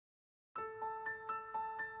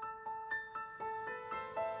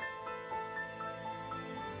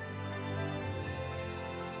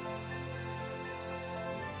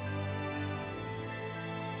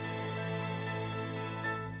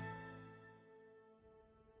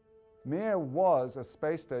Mir was a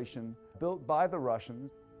space station built by the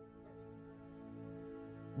Russians.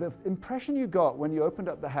 The impression you got when you opened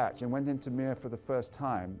up the hatch and went into Mir for the first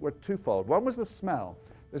time were twofold. One was the smell.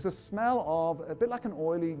 There's a smell of a bit like an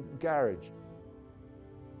oily garage.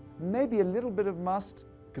 Maybe a little bit of must,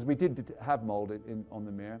 because we did have mold on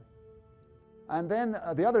the Mir. And then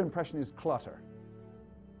the other impression is clutter.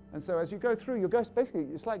 And so as you go through, basically,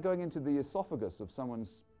 it's like going into the esophagus of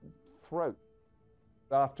someone's throat.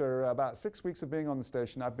 After about 6 weeks of being on the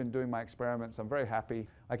station, I've been doing my experiments. I'm very happy.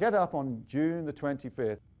 I get up on June the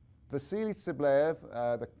 25th. Vasily Tsiblev,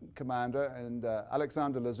 the commander, and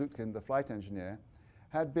Alexander Lazutkin, the flight engineer,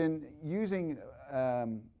 had been using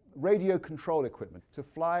radio control equipment to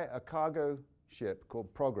fly a cargo ship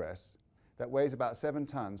called Progress that weighs about 7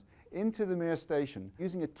 tons into the Mir station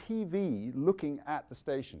using a TV looking at the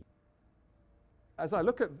station. As I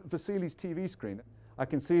look at Vasily's TV screen, I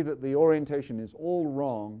can see that the orientation is all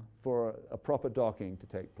wrong for a proper docking to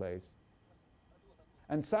take place.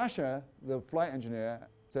 And Sasha, the flight engineer,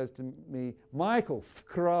 says to me, "Michael,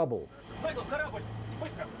 kорабль." Michael, kорабль.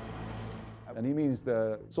 And he means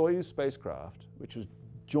the Soyuz spacecraft, which was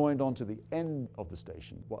joined onto the end of the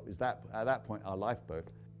station. What is that, at that point, our lifeboat.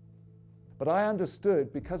 But I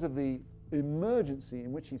understood, because of the emergency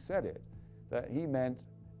in which he said it, that he meant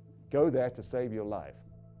go there to save your life.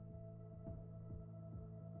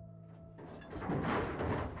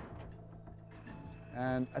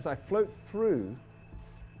 And as I float through,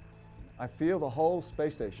 I feel the whole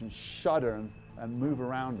space station shudder and move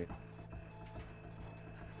around me.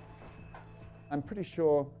 I'm pretty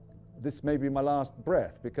sure this may be my last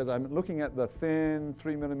breath, because I'm looking at the thin,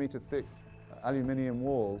 3mm thick aluminium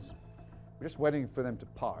walls, just waiting for them to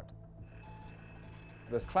part.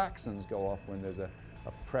 The klaxons go off when there's a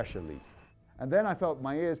pressure leak. And then I felt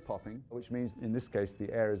my ears popping, which means, in this case,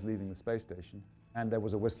 the air is leaving the space station. And there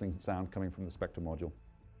was a whistling sound coming from the Spectre module.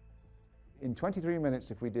 In 23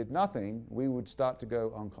 minutes, if we did nothing, we would start to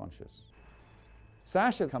go unconscious.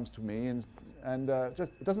 Sasha comes to me and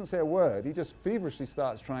just doesn't say a word. He just feverishly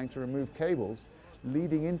starts trying to remove cables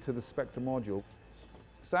leading into the Spectre module.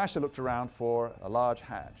 Sasha looked around for a large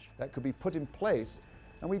hatch that could be put in place,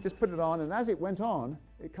 and we just put it on, and as it went on,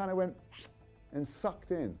 it kind of went and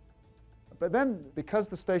sucked in. But then, because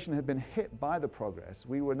the station had been hit by the Progress,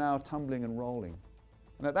 we were now tumbling and rolling.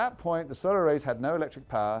 And at that point, the solar arrays had no electric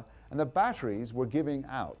power, and the batteries were giving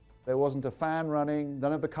out. There wasn't a fan running,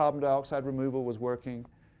 none of the carbon dioxide removal was working,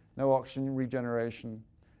 no oxygen regeneration,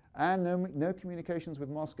 and no communications with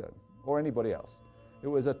Moscow or anybody else. It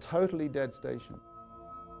was a totally dead station.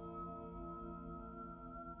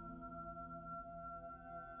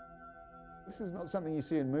 This is not something you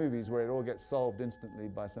see in movies where it all gets solved instantly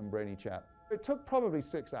by some brainy chap. It took probably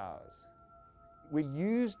 6 hours. We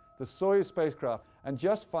used the Soyuz spacecraft and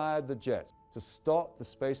just fired the jets to stop the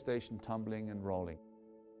space station tumbling and rolling.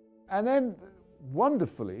 And then,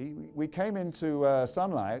 wonderfully, we came into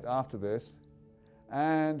sunlight after this,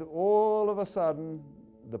 and all of a sudden,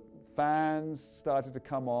 the fans started to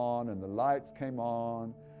come on and the lights came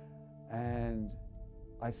on, and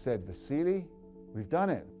I said, "Vasily, we've done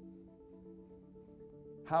it."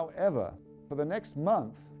 However, for the next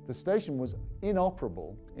month, the station was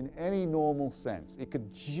inoperable in any normal sense. It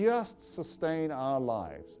could just sustain our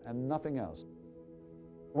lives and nothing else.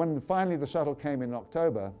 When finally the shuttle came in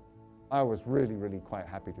October, I was really quite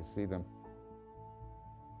happy to see them.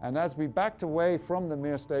 And as we backed away from the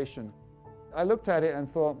Mir station, I looked at it and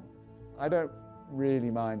thought, I don't really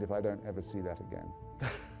mind if I don't ever see that again.